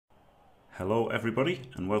Hello everybody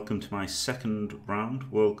and welcome to my second round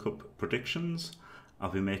World Cup predictions. I'll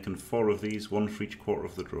be making 4 of these, one for each quarter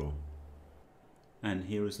of the draw. And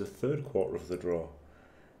here is the third quarter of the draw.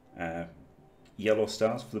 Yellow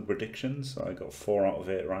stars for the predictions, so I got 4 out of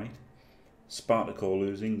 8 right. Spartaco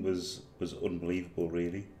losing was unbelievable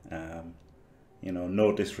really.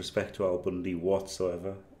 No disrespect to Al Bundy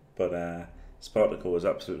whatsoever, but Spartaco was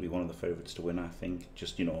absolutely one of the favourites to win, I think.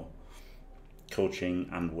 Just, coaching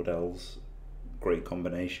and Wood Elves, great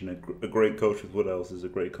combination. A great coach with Wood Elves is a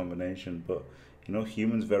great combination, but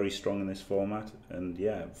Human's very strong in this format, and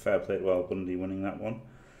yeah, fair play to Al Bundy winning that one.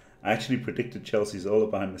 I actually predicted Chelsea's all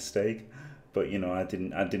by mistake, but I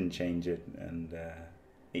didn't change it, and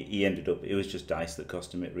he ended up, it was just dice that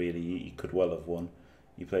cost him it really. He could well have won.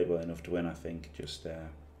 He played well enough to win, I think. Just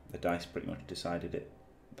the dice pretty much decided it,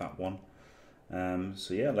 that one.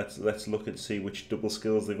 So yeah, let's look and see which double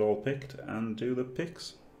skills they've all picked and do the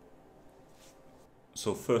picks.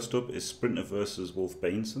 So first up is Sprinter versus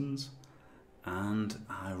Wolf-Bainsons, and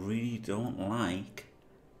I really don't like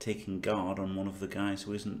taking guard on one of the guys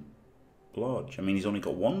who isn't Blodge. I mean, he's only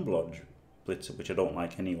got 1 Blodge Blitzer, which I don't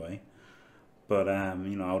like anyway. But I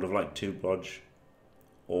would have liked 2 Blodge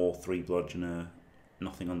or 3 Blodge and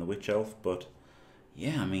nothing on the Witch Elf. But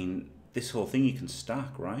yeah, I mean, this whole thing you can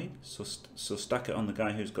stack, right? So stack it on the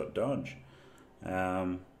guy who's got dodge.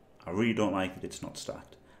 I really don't like it. It's not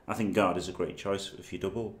stacked. I think guard is a great choice if you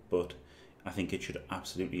double, but I think it should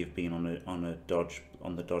absolutely have been on the dodge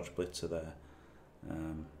blitzer there.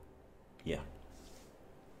 Yeah.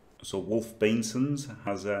 So Wolf-Bainsons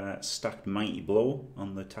has a stacked Mighty Blow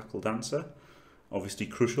on the Tackle Dancer. Obviously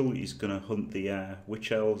crucial. He's going to hunt the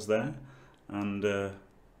Witch Elves there, and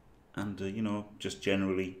just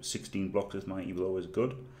generally 16 blocks with Mighty Blow is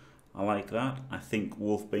good. I like that. I think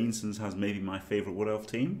Wolf-Bainsons has maybe my favourite Wood Elf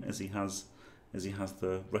team, as he has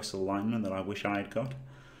the Wrestle lineman that I wish I had got.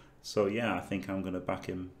 So yeah, I think I'm going to back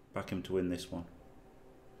him to win this one.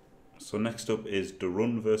 So next up is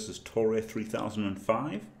Darun versus Torre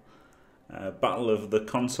 3005. Battle of the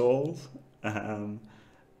consoles.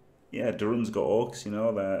 Yeah, Darun's got Orcs.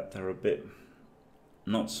 They're a bit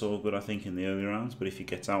not so good, I think, in the early rounds, but if he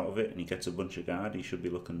gets out of it and he gets a bunch of guard, he should be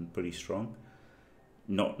looking pretty strong.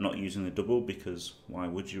 Not using the double, because why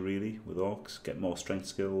would you really with Orcs? Get more strength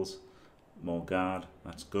skills, more guard,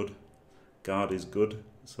 that's good. Guard is good,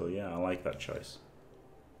 so yeah, I like that choice.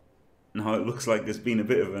 Now it looks like there's been a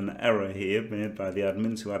bit of an error here made by the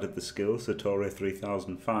admins who added the skill, so Torre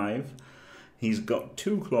 3005. He's got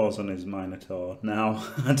 2 claws on his Minotaur. Now,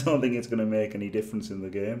 I don't think it's going to make any difference in the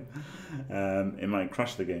game. It might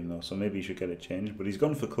crash the game though, so maybe you should get it changed. But he's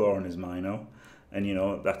gone for claw on his Mino,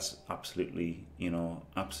 and that's absolutely,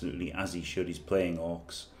 absolutely as he should. He's playing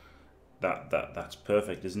Orcs. That's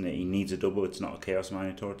perfect, isn't it? He needs a double. It's not a Chaos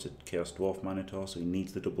Minotaur, it's a Chaos Dwarf Minotaur, so he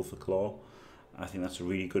needs the double for claw. I think that's a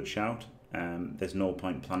really good shout. There's no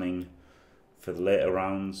point planning for the later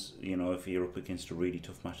rounds. If you're up against a really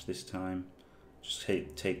tough match this time, just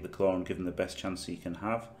take the claw and give him the best chance he can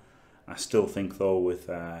have. I still think though, with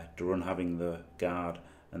Darun having the guard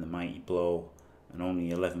and the Mighty Blow and only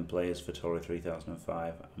 11 players for Torre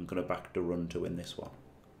 3005, I'm going to back Darun to win this one.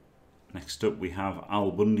 Next up we have Al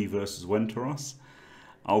Bundy versus Wenteros.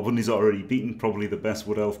 Al Bundy's already beaten probably the best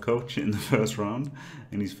Wood Elf coach in the first round,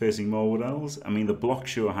 and he's facing more Wood Elves. I mean, the block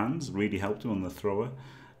sure hands really helped him on the thrower.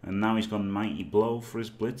 And now he's gone Mighty Blow for his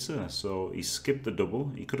Blitzer, so he skipped the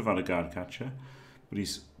double. He could have had a guard catcher, but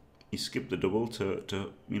he skipped the double to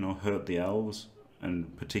hurt the Elves,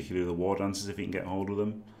 and particularly the War Dancers if he can get hold of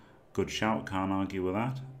them. Good shout, can't argue with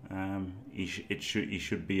that. He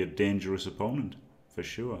should be a dangerous opponent for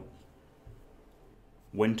sure.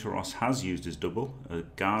 Wenteros has used his double, a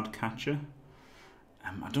guard catcher.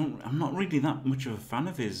 I'm not really that much of a fan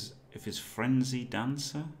of his Frenzy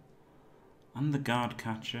Dancer and the guard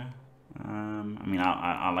catcher.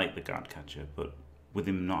 I like the guard catcher, but with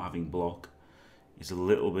him not having block, it's a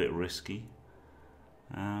little bit risky.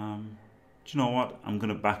 Do you know what? I'm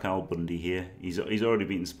going to back Al Bundy here. He's already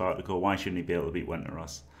beaten Spartaco. Why shouldn't he be able to beat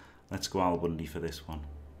Wenteros? Let's go Al Bundy for this one.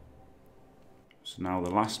 So now the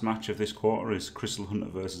last match of this quarter is Crystal Hunter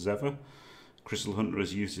versus Ever. Crystal Hunter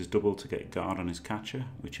has used his double to get guard on his catcher,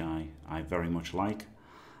 which I very much like.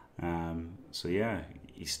 So yeah,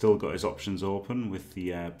 he's still got his options open with the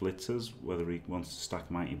blitzers, whether he wants to stack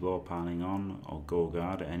Mighty Blow, panning on, or go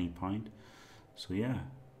guard at any point. So yeah,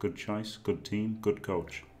 good choice, good team, good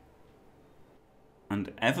coach.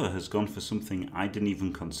 And Ever has gone for something I didn't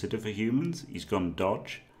even consider for humans. He's gone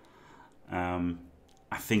dodge.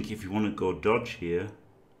 I think if you want to go dodge here,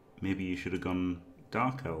 maybe you should have gone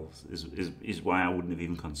Dark Elves, is why I wouldn't have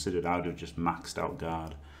even considered. I would have just maxed out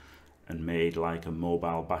guard and made like a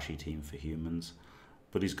mobile bashy team for humans.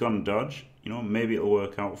 But he's gone dodge. You know, maybe it'll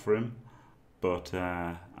work out for him. But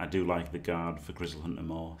I do like the guard for Grizzle Hunter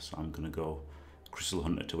more, so I'm going to go Grizzle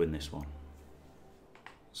Hunter to win this one.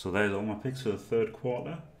 So there's all my picks for the third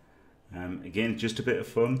quarter. Again, just a bit of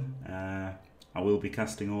fun. I will be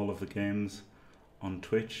casting all of the games on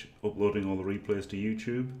Twitch, uploading all the replays to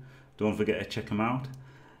YouTube. Don't forget to check them out.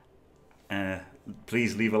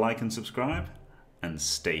 Please leave a like and subscribe, and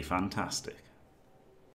stay fantastic.